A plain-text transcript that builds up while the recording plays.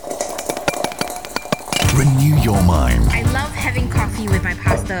Renew your mind. I love having coffee with my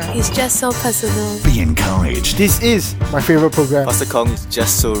pastor. He's just so personal. Be encouraged. This is my favorite program. Pastor Kong is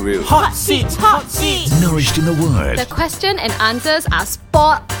just so real. Hot seats, hot seats. Nourished in the Word. The question and answers are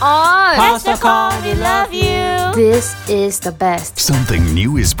spot on. Pastor Kong, we love you. This is the best. Something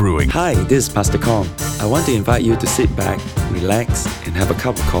new is brewing. Hi, this is Pastor Kong. I want to invite you to sit back, relax, and have a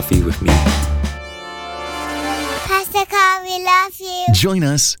cup of coffee with me. Pastor Kong, we love you. Join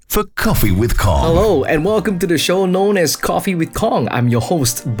us for Coffee with Kong. Hello and welcome to the show known as Coffee with Kong. I'm your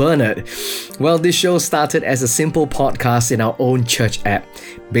host, Bernard. Well, this show started as a simple podcast in our own church app,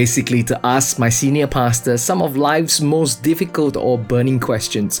 basically to ask my senior pastor some of life's most difficult or burning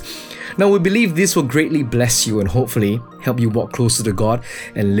questions. Now, we believe this will greatly bless you and hopefully help you walk closer to God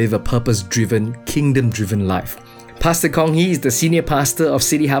and live a purpose-driven, kingdom-driven life. Pastor Kong Hee is the senior pastor of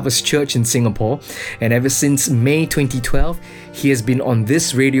City Harvest Church in Singapore, and ever since May 2012, he has been on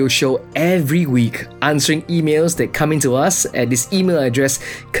this radio show every week, answering emails that come into us at this email address,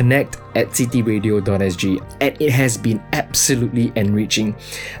 connect@cityradio.sg, and it has been absolutely enriching.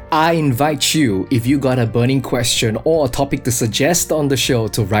 I invite you, if you got a burning question or a topic to suggest on the show,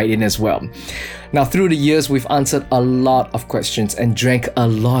 to write in as well. Now, through the years, we've answered a lot of questions and drank a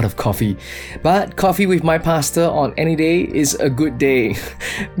lot of coffee. But coffee with my pastor on any day is a good day.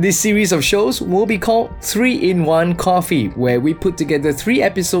 This series of shows will be called 3-in-1 Coffee, where we put together 3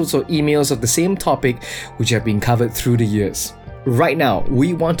 episodes or emails of the same topic which have been covered through the years. Right now,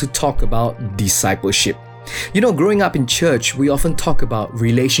 we want to talk about discipleship. You know, growing up in church, we often talk about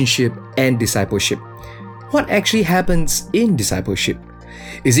relationship and discipleship. What actually happens in discipleship?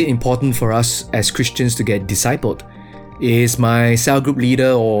 Is it important for us as Christians to get discipled? Is my cell group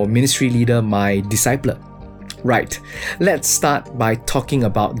leader or ministry leader my discipler? Right, let's start by talking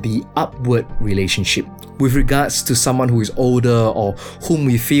about the upward relationship with regards to someone who is older or whom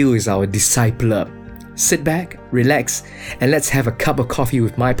we feel is our discipler. Sit back, relax, and let's have a cup of coffee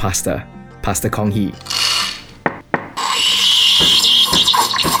with my pastor, Pastor Kong Hee.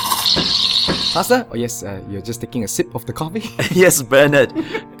 Pastor? Oh yes, you're just taking a sip of the coffee? Yes, Bernard.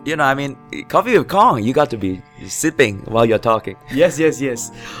 Coffee with Kong, you got to be sipping while you're talking. Yes.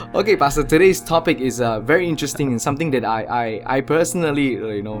 Okay, Pastor, today's topic is very interesting and something that I personally,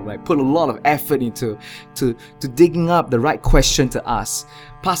 put a lot of effort into to digging up the right question to ask.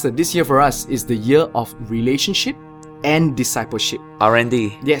 Pastor, this year for us is the year of relationship and discipleship.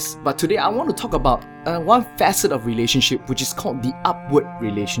 R&D. Yes, but today I want to talk about one facet of relationship which is called the upward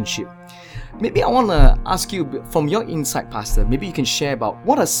relationship. Maybe I want to ask you, from your insight, Pastor, maybe you can share about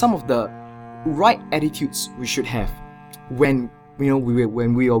what are some of the right attitudes we should have when we are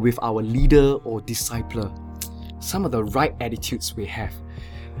with our leader or discipler. Some of the right attitudes we have.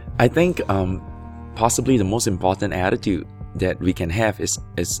 I think possibly the most important attitude that we can have is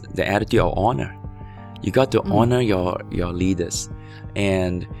the attitude of honor. You got to honor your leaders.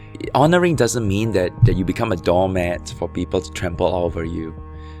 And honoring doesn't mean that you become a doormat for people to trample over you.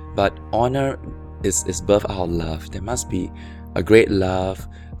 But honor is birth out of love. There must be a great love,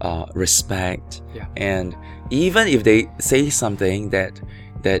 respect. Yeah. And even if they say something that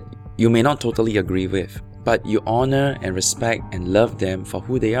you may not totally agree with, but you honor and respect and love them for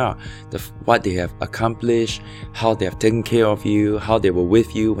who they are, what they have accomplished, how they have taken care of you, how they were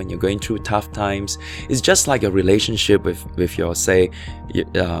with you when you're going through tough times. It's just like a relationship with your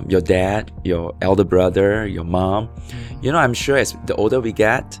dad, your elder brother, your mom. I'm sure as the older we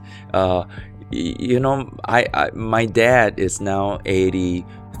get, my dad is now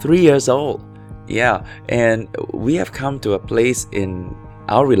 83 years old. Yeah, and we have come to a place in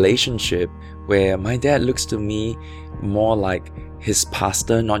our relationship where my dad looks to me more like his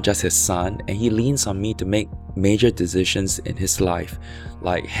pastor, not just his son, and he leans on me to make major decisions in his life,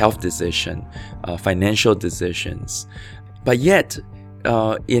 like health decision, financial decisions. But yet,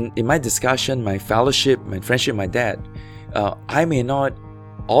 in my discussion, my fellowship, my friendship with my dad, I may not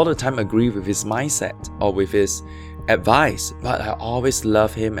all the time agree with his mindset or with his advice, but I always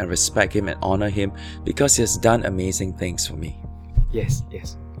love him and respect him and honor him because he has done amazing things for me. Yes.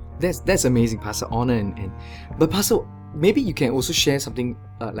 That's amazing, Pastor. Honor but Pastor, maybe you can also share something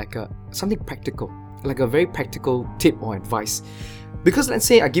something practical, like a very practical tip or advice. Because let's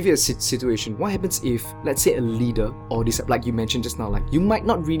say I give you a situation. What happens if, let's say, a leader or this, like you mentioned just now, like you might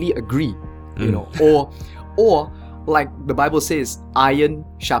not really agree, or like the Bible says, iron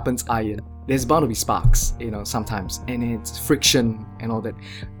sharpens iron. There's bound to be sparks, sometimes, and it's friction and all that.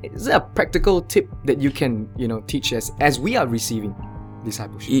 Is there a practical tip that you can, teach us as we are receiving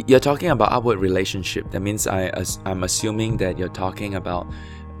discipleship? You're talking about upward relationship. That means I'm assuming that you're talking about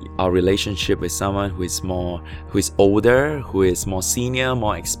our relationship with someone who is older, who is more senior,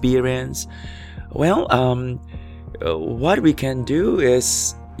 more experienced. Well, what we can do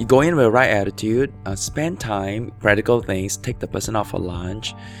is you go in with the right attitude, spend time, practical things, take the person out for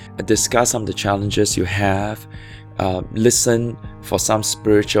lunch, discuss some of the challenges you have, listen for some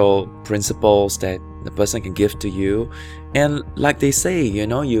spiritual principles that the person can give to you. And like they say,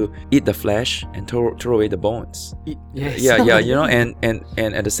 you eat the flesh and throw away the bones. Yes. Yeah, and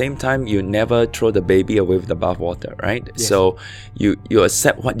at the same time, you never throw the baby away with the bathwater, right? Yes. So you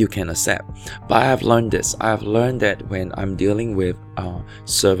accept what you can accept. But I have learned this. I have learned that when I'm dealing with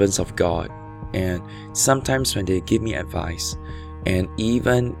servants of God, and sometimes when they give me advice, and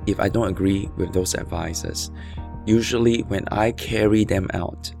even if I don't agree with those advices, usually when I carry them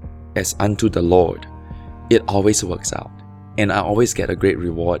out as unto the Lord, it always works out. And I always get a great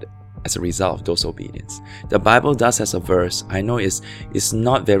reward as a result of those obedience. The Bible does has a verse. I know it's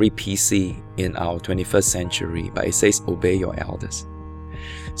not very PC in our 21st century, but it says, obey your elders.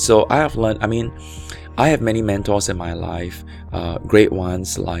 So I have learned, I have many mentors in my life, great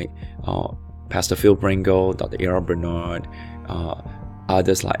ones like Pastor Phil Bringle, Dr. Errol Bernard,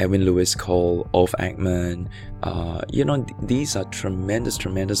 others like Edwin Lewis Cole, Ulf Ekman. These are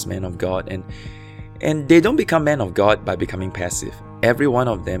tremendous men of God, and they don't become men of God by becoming passive. Every one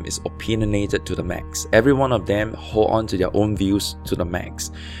of them is opinionated to the max. Every one of them hold on to their own views to the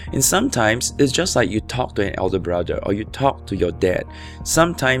max. And sometimes it's just like you talk to an elder brother or you talk to your dad.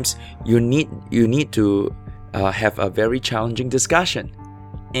 Sometimes you need to have a very challenging discussion.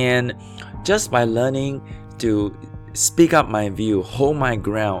 And just by learning to speak up my view, hold my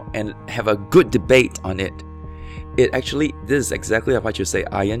ground, and have a good debate on it, this is exactly what you say,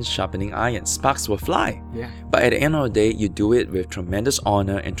 iron sharpening iron, sparks will fly. Yeah. But at the end of the day, you do it with tremendous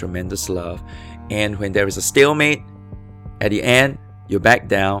honor and tremendous love. And when there is a stalemate, at the end, you back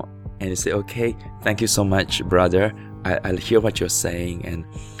down and you say, okay, thank you so much, brother. I hear what you're saying,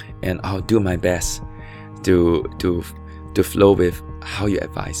 and I'll do my best to flow with how you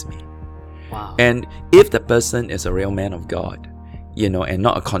advise me. Wow. And if the person is a real man of God, and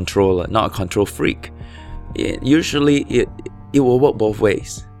not a controller, not a control freak, usually it will work both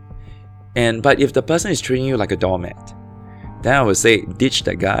ways. But if the person is treating you like a doormat, then I would say ditch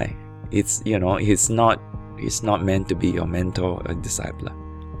that guy. He's not meant to be your mentor or discipler.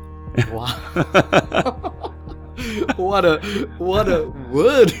 Wow. What a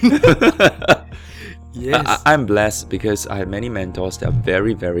word. Yes. I'm blessed because I have many mentors that are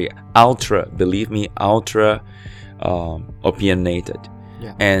very, very ultra opinionated.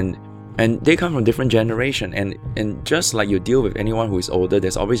 Yeah. And they come from different generation, and just like you deal with anyone who is older,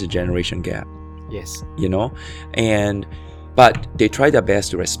 there's always a generation gap. Yes. But they try their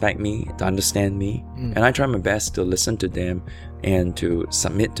best to respect me, to understand me, and I try my best to listen to them and to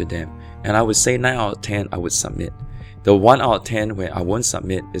submit to them. And I would say 9 out of 10 I would submit. The 1 out of 10 where I won't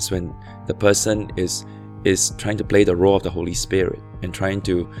submit is when the person is trying to play the role of the Holy Spirit and trying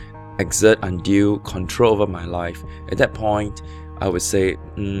to exert undue control over my life. At that point, I would say,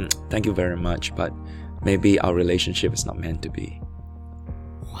 thank you very much, but maybe our relationship is not meant to be.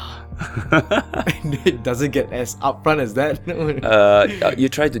 Wow. It doesn't get as upfront as that. You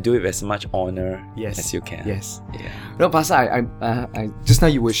try to do it with as much honor Yes. as you can. Yes. Yeah. No, Pastor, I just now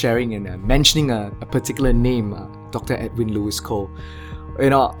you were sharing and mentioning a particular name, Dr. Edwin Lewis Cole.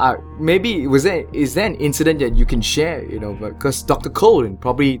 Maybe is there an incident that you can share? Because Dr. Cole and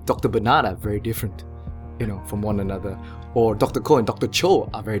probably Dr. Bernard are very different, from one another. Or Dr. Cole and Dr. Cho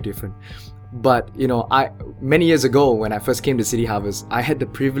are very different. But, many years ago when I first came to City Harvest, I had the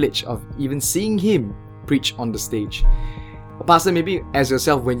privilege of even seeing him preach on the stage. Pastor, maybe as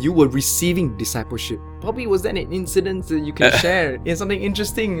yourself, when you were receiving discipleship, probably was there an incident that you can share in something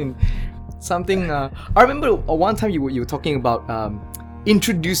interesting and something... I remember one time you were talking about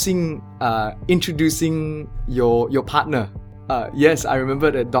introducing your partner. Yes, I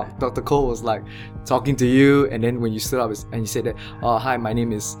remember that Dr. Cole was like talking to you, and then when you stood up and you said that, oh, hi, my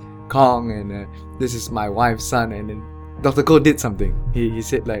name is Kong, and this is my wife's son, and then Dr. Cole did something. He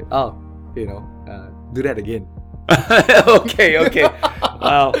said like, oh, do that again. Okay.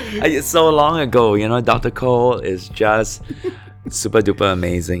 Wow. It's so long ago, Dr. Cole is just super duper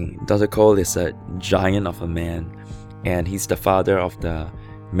amazing. Dr. Cole is a giant of a man, and he's the father of the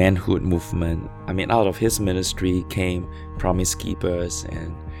manhood movement. Out of his ministry came Promise Keepers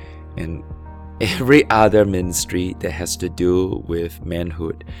and every other ministry that has to do with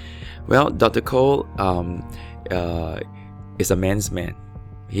manhood. Well, Dr. Cole is a man's man.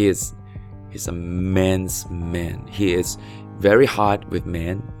 He's a man's man. He is very hard with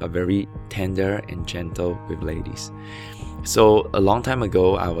men, but very tender and gentle with ladies. So a long time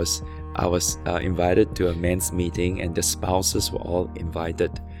ago, I was invited to a men's meeting, and the spouses were all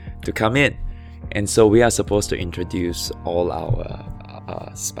invited to come in. And so we are supposed to introduce all our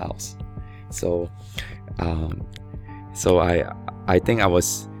spouse. So I think I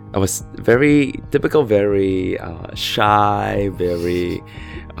was very typical, very shy, very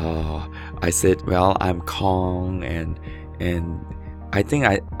I said, well, I'm Kong, and I think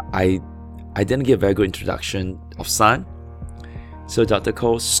I didn't give a very good introduction of San. So Dr.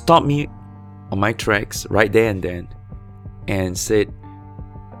 Cole stopped me on my tracks right there and then and said,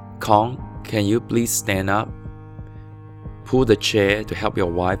 Kong, can you please stand up, pull the chair to help your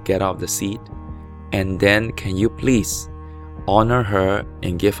wife get out of the seat, and then can you please honor her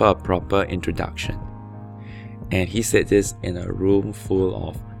and give her a proper introduction? And he said this in a room full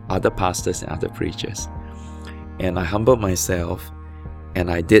of other pastors and other preachers. And I humbled myself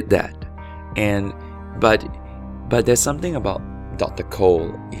and I did that. But there's something about Dr.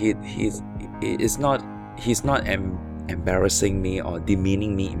 Cole. He's not embarrassing me or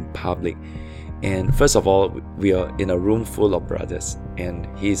demeaning me in public. And first of all, we are in a room full of brothers, and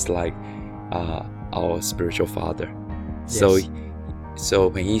he's like our spiritual father. Yes. So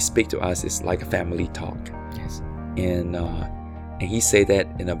when he speaks to us, it's like a family talk. Yes. And he say that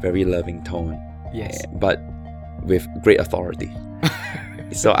in a very loving tone. Yes. But with great authority.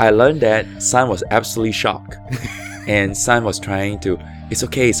 So I learned that San was absolutely shocked. And San was trying to, it's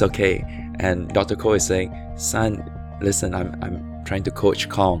okay. And Dr. Cole is saying, San, listen, I'm trying to coach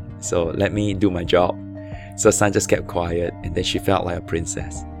Kong, so let me do my job. So San just kept quiet, and then she felt like a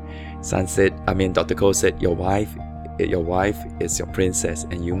princess. Dr. Cole said, your wife is your princess,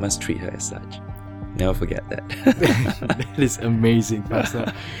 and you must treat her as such. Never forget that. That is amazing,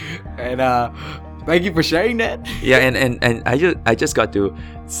 Pastor. And thank you for sharing that. Yeah, and I just got to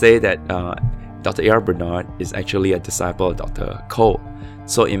say that Dr. A.R. Bernard is actually a disciple of Dr. Cole.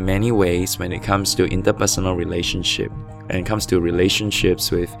 So in many ways, when it comes to interpersonal relationship and it comes to relationships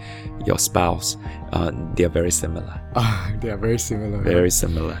with your spouse, they are very similar. They are very similar. Very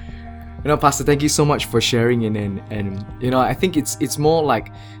similar. Pastor, thank you so much for sharing. And I think it's more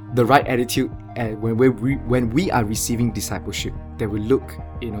like the right attitude when we are receiving discipleship, that we look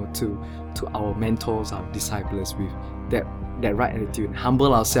to our mentors, our disciples, with that right attitude, and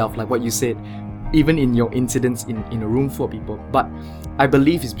humble ourselves, like what you said, even in your incidents in a room full of people. But I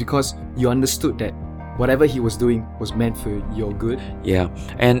believe it's because you understood that whatever he was doing was meant for your good. Yeah,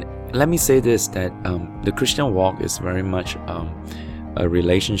 and let me say this, that the Christian walk is very much a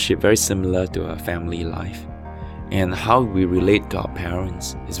relationship very similar to a family life. And how we relate to our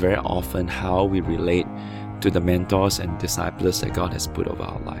parents is very often how we relate to the mentors and disciples that God has put over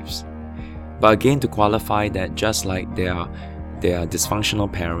our lives. But again, to qualify that, just like there are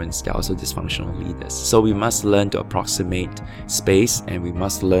dysfunctional parents, there are also dysfunctional leaders. So we must learn to approximate space, and we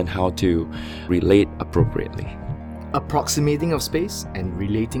must learn how to relate appropriately. Approximating of space and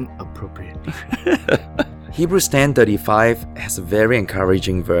relating appropriately. Hebrews 10:35 has a very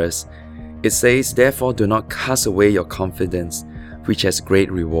encouraging verse. It says, therefore do not cast away your confidence, which has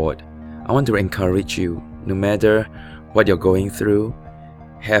great reward. I want to encourage you, no matter what you're going through,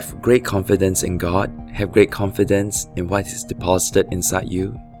 have great confidence in God, have great confidence in what is deposited inside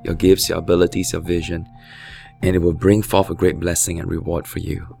you, your gifts, your abilities, your vision, and it will bring forth a great blessing and reward for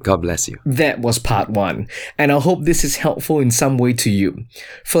you. God bless you. That was part 1, and I hope this is helpful in some way to you.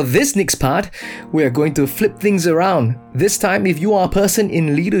 For this next part, we are going to flip things around. This time, if you are a person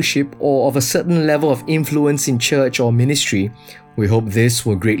in leadership or of a certain level of influence in church or ministry, we hope this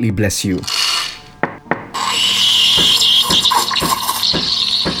will greatly bless you.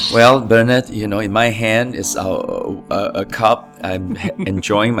 Well, Bernard, in my hand is a cup. I'm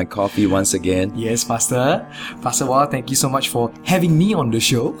enjoying my coffee once again. Yes, Pastor. Pastor Wah, thank you so much for having me on the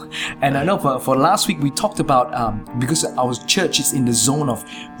show. And I know for last week we talked about, because our church is in the zone of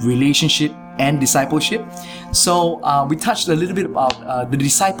relationship and discipleship. So we touched a little bit about the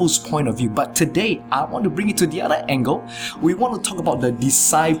disciples' point of view. But today, I want to bring it to the other angle. We want to talk about the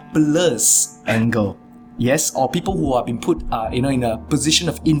disciplers' angle. Yes, or people who have been put, in a position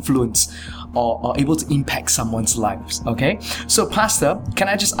of influence or able to impact someone's lives. Okay, so Pastor, can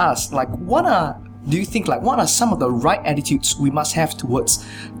I just ask, what are some of the right attitudes we must have towards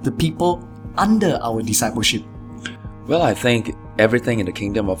the people under our discipleship? Well, I think everything in the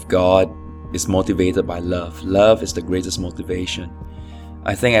kingdom of God is motivated by love. Love is the greatest motivation.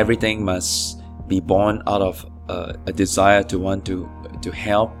 I think everything must be born out of a desire to want to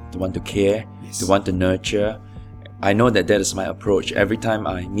help, to want to care, to want to nurture. I know that is my approach. Every time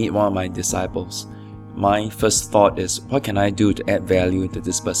I meet one of my disciples, my first thought is, what can I do to add value into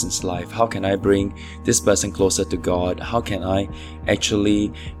this person's life? How can I bring this person closer to God? How can I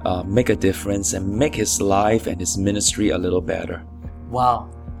actually make a difference and make his life and his ministry a little better? Wow,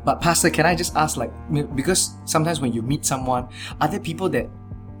 But Pastor, can I just ask, like, because sometimes when you meet someone, are there people that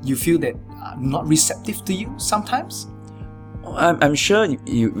you feel that are not receptive to you sometimes? I'm sure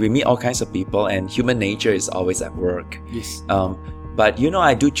we meet all kinds of people, and human nature is always at work. Yes. But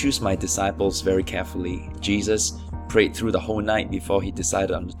I do choose my disciples very carefully. Jesus prayed through the whole night before he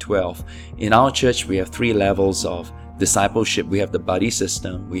decided on the 12. In our church, we have 3 levels of discipleship. We have the buddy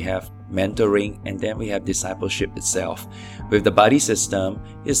system, we have mentoring, and then we have discipleship itself. With the buddy system,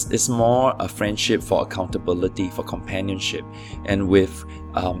 it's more a friendship for accountability, for companionship. And with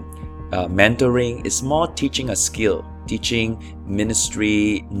mentoring, it's more teaching a skill, teaching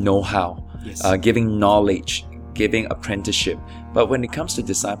ministry know-how, Yes. Giving knowledge, giving apprenticeship. But when it comes to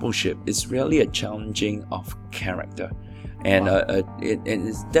discipleship, it's really a challenging of character. And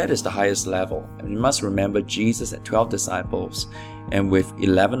that is the highest level. And you must remember, Jesus had 12 disciples, and with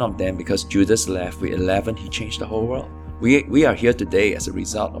 11 of them, because Judas left, with 11 he changed the whole world. We are here today as a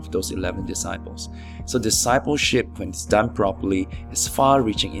result of those 11 disciples. So discipleship, when it's done properly, has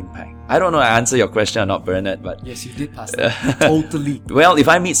far-reaching impact. I don't know if I answer your question or not, Bernard, but Yes, you did, Pastor. Totally. well, if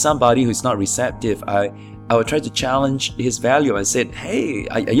I meet somebody who's not receptive, I would try to challenge his value. I said, hey,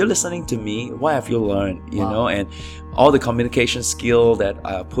 are you listening to me? What have you learned? You know, and all the communication skill that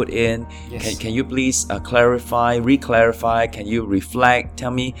I put in, Yes. can you please clarify, re-clarify? Can you reflect?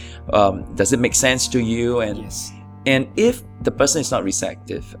 Tell me, does it make sense to you? And Yes. and if the person is not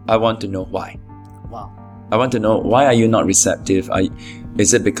receptive, I want to know why. Wow. I want to know, why are you not receptive?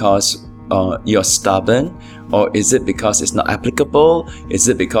 Is it because you're stubborn, or is it because it's not applicable? Is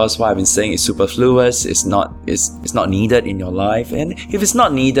it because what I've been saying is superfluous? It's not needed in your life? And if it's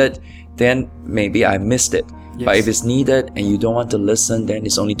not needed, then maybe I missed it. Yes. But if it's needed and you don't want to listen, then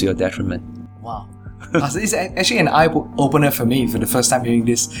it's only to your detriment. Wow. Pastor, it's actually an eye-opener for me for the first time hearing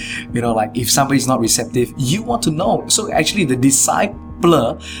this. Like, if somebody's not receptive, you want to know. So actually the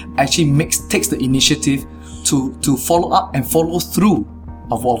discipler actually takes the initiative to follow up and follow through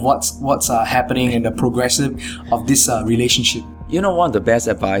of what's happening and the progressive of this relationship. One of the best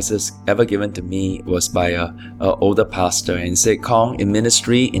advices ever given to me was by a older pastor, and said, Kong, in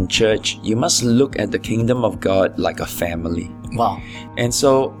ministry, in church, you must look at the kingdom of God like a family. Wow. And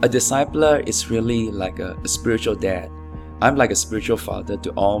so a discipler is really like a spiritual dad. I'm like a spiritual father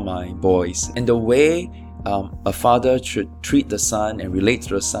to all my boys. And the way a father should treat the son and relate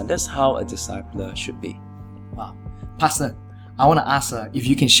to the son, that's how a discipler should be. Wow. Pastor, I want to ask if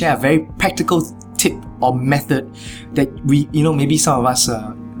you can share a very practical tip or method that we, maybe some of us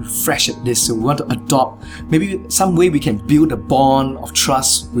are fresh at this, so we want to adopt, maybe some way we can build a bond of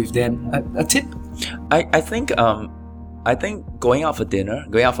trust with them. A tip? I think going out for dinner,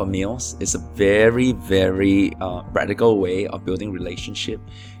 going out for meals is a very, very practical way of building relationship.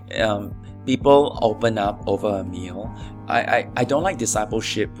 People open up over a meal. I don't like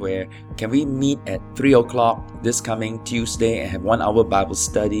discipleship where, can we meet at 3 o'clock this coming Tuesday and have 1 hour Bible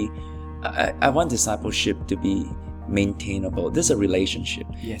study? I want discipleship to be maintainable. This is a relationship.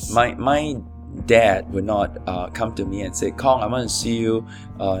 Yes. My dad would not come to me and say, Kong, I want to see you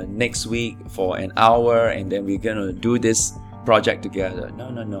next week for an hour, and then we're going to do this project together.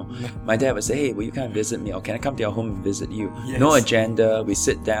 No. My dad would say, hey, will you come and visit me, or can I come to your home and visit you? Yes. No agenda. We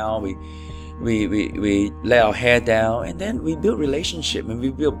sit down, we lay our hair down, and then we build relationship and we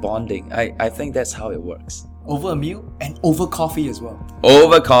build bonding. I think that's how it works. Over a meal and over coffee as well.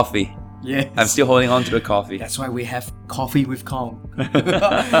 Over coffee. Yes. I'm still holding on to the coffee. That's why we have coffee with Kong.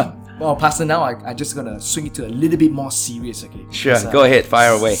 Well, Pastor, now I just gonna swing it to a little bit more serious, okay? Sure, Because, go ahead,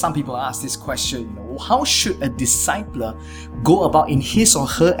 fire away. Some people ask this question, how should a discipler go about in his or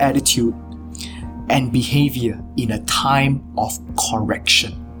her attitude and behavior in a time of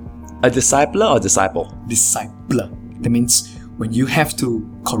correction? A discipler or disciple? Discipler. That means when you have to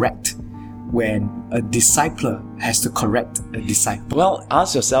correct, when a discipler has to correct a disciple. Well,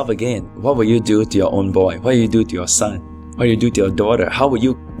 ask yourself again, what will you do to your own boy? What will you do to your son? What will you do to your daughter? How will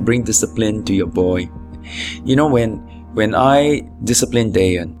you bring discipline to your boy? When I discipline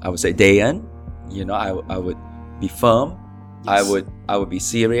Dayan, I would say, Dayan, I would be firm. Yes. I would be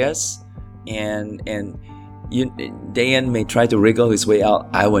serious, and Dayan may try to wriggle his way out.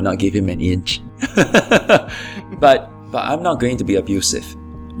 I will not give him an inch. but I'm not going to be abusive.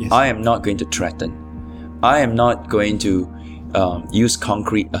 Yes. I am not going to threaten. I am not going to use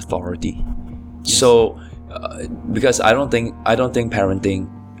concrete authority. Yes. So, because I don't think parenting.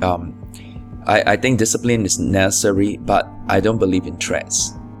 I think discipline is necessary, but I don't believe in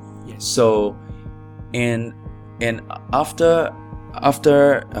threats. Yes. So, and after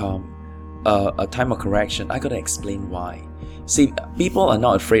a time of correction, I gotta explain why. See, people are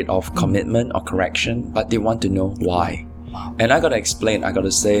not afraid of commitment or correction, but they want to know why. And I gotta explain, I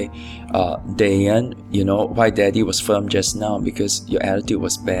gotta say, Dayan, you know why Daddy was firm just now? Because your attitude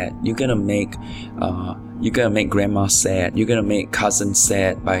was bad. You're gonna make grandma sad. You're gonna make cousins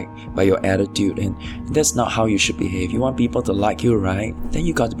sad by your attitude, and that's not how you should behave. You want people to like you, right? Then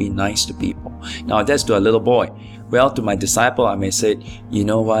you got to be nice to people. Now that's to a little boy. Well, to my disciple, I may say, you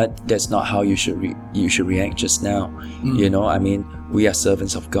know what? That's not how you should react just now. You know, I mean, we are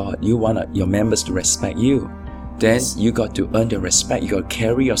servants of God. You want your members to respect you. Then you got to earn their respect. You got to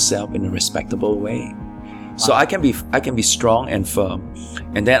carry yourself in a respectable way. So I can be strong and firm,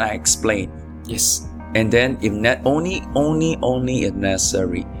 and then I explain. Yes. And then if only if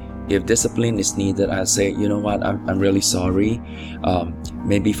necessary, if discipline is needed, I'll say, you know what, I'm really sorry.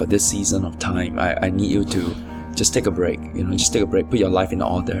 Maybe for this season of time, I need you to just take a break. You know, just take a break. Put your life in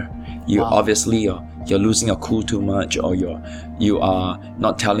order. You obviously you're losing your cool too much, or you are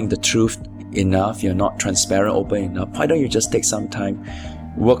not telling the truth enough. You're not transparent, open enough. Why don't you just take some time,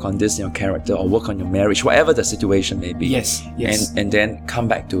 work on this in your character, or work on your marriage, whatever the situation may be. Yes. And then come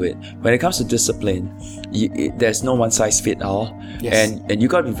back to it. When it comes to discipline, there's no one size fit all. Yes. And you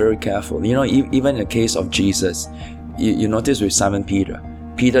got to be very careful. You know, even in the case of Jesus, you notice with Simon Peter.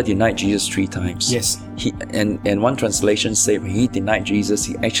 Peter denied Jesus 3 times. Yes. And one translation said when he denied Jesus,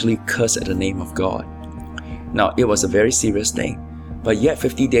 he actually cursed at the name of God. Now, it was a very serious thing. But yet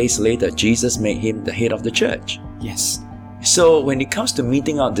 50 days later, Jesus made him the head of the church. Yes. So when it comes to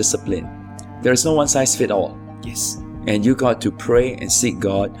meeting out discipline, there is no one size fit all. Yes. And you got to pray and seek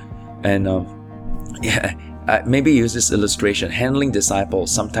God. And maybe use this illustration. Handling disciples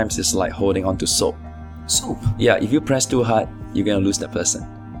sometimes is like holding on to soap. Soap? Yeah, if you press too hard, you're going to lose that person.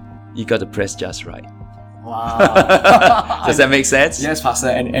 You got to press just right. Wow. Does that make sense? Yes, Pastor.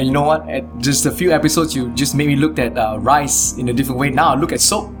 And you know what? At just a few episodes, you just made me look at rice in a different way. Now I look at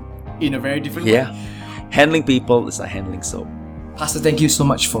soap in a very different way. Yeah. Handling people is like handling soap. Pastor, thank you so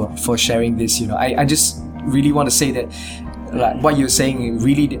much for sharing this. You know, I just really want to say that like what you're saying,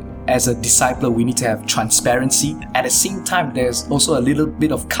 really, as a discipler, we need to have transparency. At the same time, there's also a little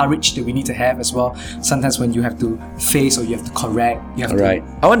bit of courage that we need to have as well. Sometimes when you have to face or you have to correct, you have Right.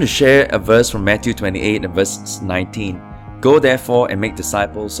 I want to share a verse from Matthew 28 and verse 19. Go therefore and make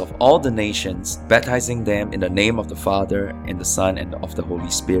disciples of all the nations, baptizing them in the name of the Father and the Son and of the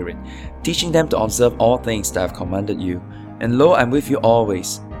Holy Spirit, teaching them to observe all things that I have commanded you. And lo, I'm with you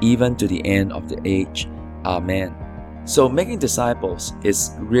always, even to the end of the age. Amen. So making disciples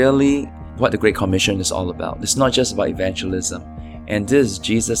is really what the Great Commission is all about. It's not just about evangelism. And this is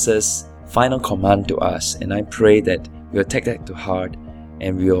Jesus' final command to us. And I pray that we'll take that to heart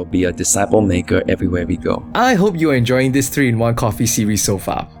and we'll be a disciple maker everywhere we go. I hope you're enjoying this 3-in-1 coffee series so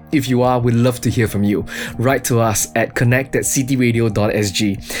far. If you are, we'd love to hear from you. Write to us at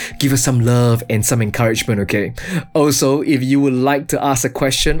connect@cityradio.sg. Give us some love and some encouragement, okay? Also, if you would like to ask a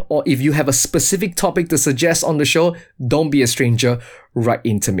question or if you have a specific topic to suggest on the show, don't be a stranger, write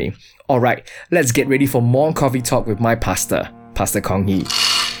into me. Alright, let's get ready for more coffee talk with my pastor, Pastor Kong Hee.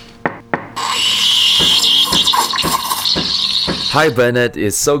 Hi Bernard,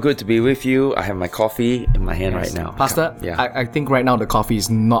 it's so good to be with you. I have my coffee in my hand right now. Pastor, Yeah. I think right now the coffee is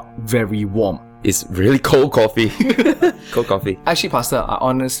not very warm. It's really cold coffee. Cold coffee. Actually, Pastor, I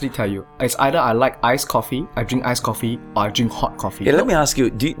honestly tell you, it's either I like iced coffee, I drink iced coffee, or I drink hot coffee. Hey, let me ask you,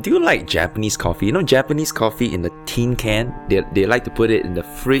 do you like Japanese coffee? You know Japanese coffee in the tin can? They like to put it in the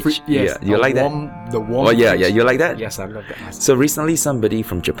fridge. Yes, Yeah, you like that? The warm. Oh yeah, fridge. yeah, you like that? Yes, I love that. Pastor. So recently somebody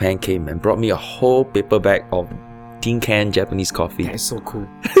from Japan came and brought me a whole paper bag of tin can Japanese coffee. That is so cool.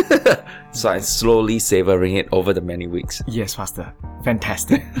 So I'm slowly savoring it over the many weeks. Yes, Pastor.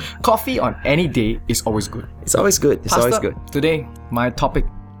 Fantastic. Coffee on any day is always good. It's always good. It's Pastor, always good. Today, my topic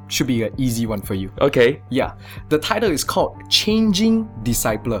should be an easy one for you. Okay. Yeah. The title is called Changing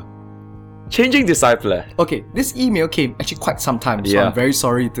Discipler. Changing discipler. Okay, this email came actually quite some time, so Yeah. I'm very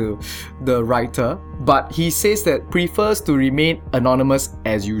sorry to the writer. But he says that prefers to remain anonymous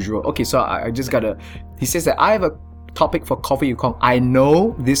as usual. Okay, so I just gotta... He says that I have a topic for Coffee with Kong. I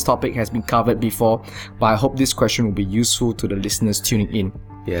know this topic has been covered before, but I hope this question will be useful to the listeners tuning in.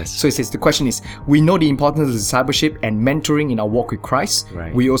 Yes. So it says, the question is, we know the importance of discipleship and mentoring in our walk with Christ.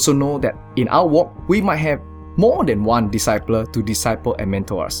 Right. We also know that in our walk, we might have more than one discipler to disciple and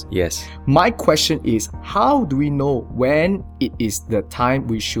mentor us. Yes. My question is, how do we know when it is the time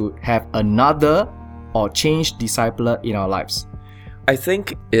we should have another or change discipler in our lives? I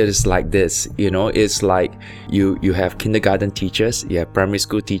think it is like this, you know, it's like you have kindergarten teachers, you have primary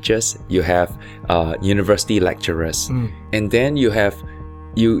school teachers, you have university lecturers, and then you have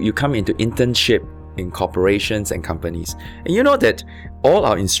you come into internship in corporations and companies. And you know that all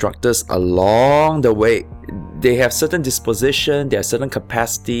our instructors along the way, they have certain disposition, they have certain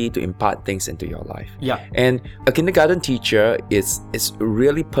capacity to impart things into your life. Yeah. And a kindergarten teacher is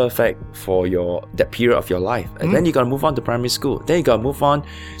really perfect for that period of your life. And then you gotta move on to primary school. Then you gotta move on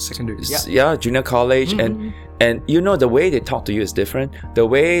Secondary. junior college, and you know the way they talk to you is different. The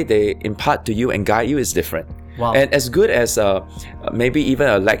way they impart to you and guide you is different. Wow. And as good as maybe even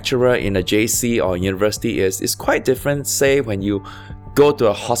a lecturer in a JC or university is quite different, say when you go to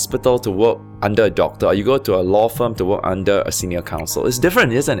a hospital to work under a doctor, or you go to a law firm to work under a senior counsel. It's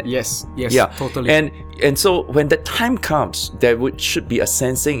different, isn't it? Yes, Yeah, totally. And so when the time comes, there should be a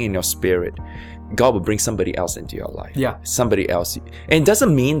sensing in your spirit. God will bring somebody else into your life. Yeah. Somebody else. And it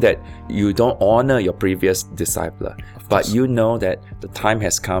doesn't mean that you don't honor your previous discipler, but you know that the time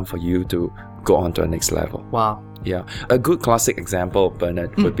has come for you to go on to the next level. Wow. Yeah. A good classic example,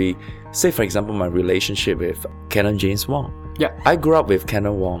 Bernard, would be, say for example, my relationship with Canon James Wong. Yeah. I grew up with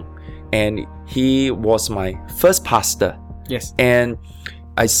Canon Wong, and he was my first pastor. Yes. And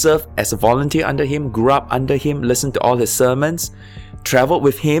I served as a volunteer under him, grew up under him, listened to all his sermons, traveled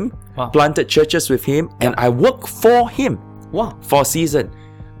with him, Wow. planted churches with him, and I worked for him Wow. for a season.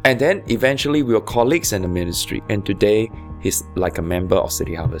 And then eventually we were colleagues in the ministry. And today he's like a member of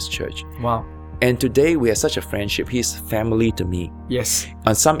City Harvest Church. Wow. And today we have such a friendship. He's family to me. Yes.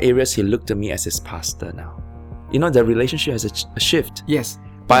 On some areas, he looked to me as his pastor now. You know, the relationship has a shift. Yes.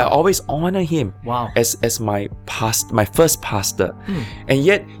 But I always honor him Wow. as my first pastor. And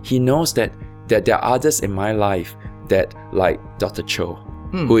yet he knows that there are others in my life that, like Dr. Cho,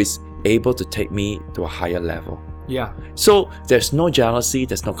 who is able to take me to a higher level. Yeah. So there's no jealousy,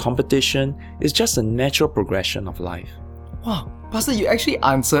 there's no competition. It's just a natural progression of life. Wow. Pastor, you actually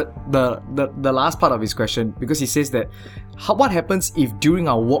answered the last part of his question, because he says that what happens if during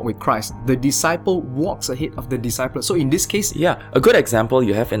our walk with Christ, the disciple walks ahead of the disciple? So in this case, Yeah, a good example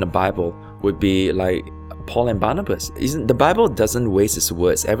you have in the Bible would be like Paul and Barnabas. The Bible doesn't waste its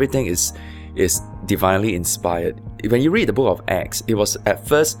words. Everything is divinely inspired. When you read the book of Acts, it was at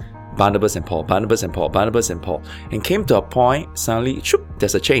first Barnabas and Paul, Barnabas and Paul, Barnabas and Paul, and came to a point, suddenly, shoop,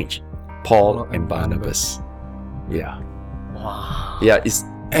 there's a change. Paul and Barnabas. Yeah. wow. Yeah,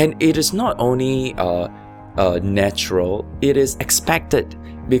 and it is not only natural, it is expected,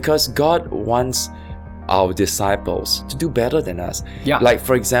 because God wants our disciples to do better than us. Yeah. Like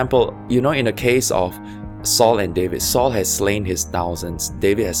for example, you know, in the case of Saul and David, Saul has slain his thousands,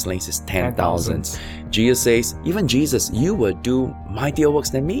 David has slain his 10,000s. Jesus says, even Jesus, you will do mightier works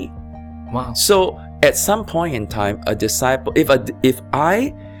than me. Wow. So at some point in time, a disciple, if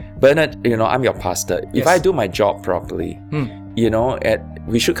I, Bernard, you know, I'm your pastor. If Yes. I do my job properly, you know,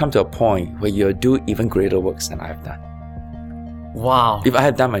 we should come to a point where you do even greater works than I have done. Wow. If I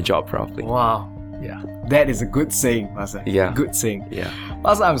have done my job properly. Wow. Yeah. That is a good saying, Pastor. Yeah. Good saying. Yeah.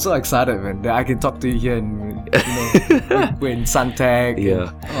 Pastor, I'm so excited, man, that I can talk to you here in, we're in Suntec.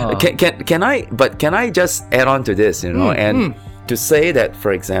 Yeah. and- Can I just add on to this, you know, and to say that,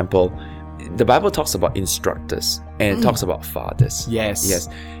 for example, the Bible talks about instructors and it talks about fathers. Yes. Yes.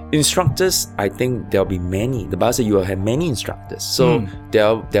 Instructors, I think there'll be many. The Bible says you will have many instructors. So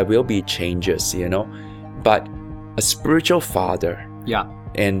there will be changes, you know. But a spiritual father, Yeah.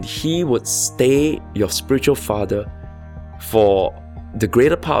 and he would stay your spiritual father for the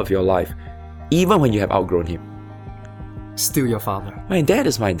greater part of your life, even when you have outgrown him. Still your father. My dad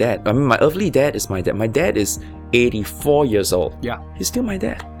is my dad. I mean, my earthly dad is my dad. My dad is 84 years old. Yeah. He's still my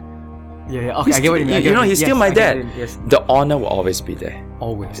dad. Yeah. Okay, I get what you mean. I get You know, what you he's mean. still Yes, my I get dad. it. Yes. The honor will always be there.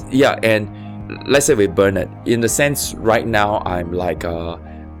 Always. Yeah, and let's say with Bernard, in the sense right now, I'm like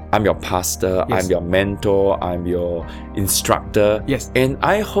I'm your pastor, Yes. I'm your mentor, I'm your instructor. Yes. And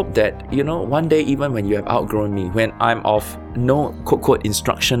I hope that, you know, one day, even when you have outgrown me, when I'm of no quote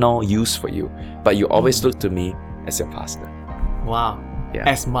instructional use for you, but you always look to me as your pastor. Wow. Yeah.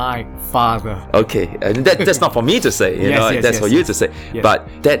 As my father. Okay, and that's not for me to say, you Yes, know, yes, that's yes, for you yes. to say. Yes. But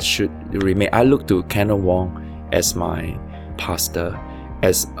that should remain. I look to Canon Wong as my pastor,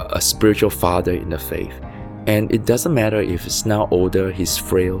 as a spiritual father in the faith. And it doesn't matter if he's now older, he's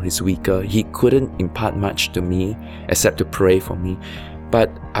frail, he's weaker. He couldn't impart much to me except to pray for me. But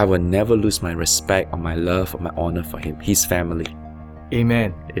I will never lose my respect or my love or my honor for him, his family.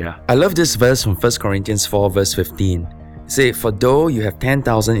 Amen. Yeah. I love this verse from 1 Corinthians 4 verse 15. Say, for though you have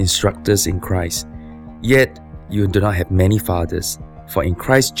 10,000 instructors in Christ, yet you do not have many fathers, for in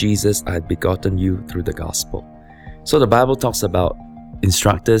Christ Jesus I have begotten you through the gospel. So the Bible talks about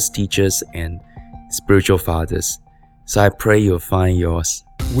instructors, teachers, and spiritual fathers. So I pray you'll find yours.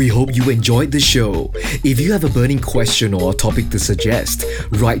 We hope you enjoyed the show. If you have a burning question or a topic to suggest,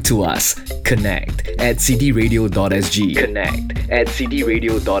 write to us. connect@cityradio.sg.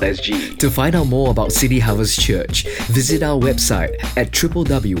 connect@cityradio.sg. To find out more about City Harvest Church, visit our website at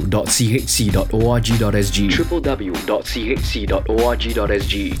www.chc.org.sg.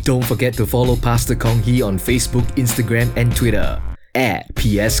 www.chc.org.sg. Don't forget to follow Pastor Kong Hee on Facebook, Instagram, and Twitter.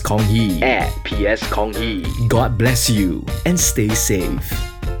 @PS Kong Hee. God bless you and stay safe.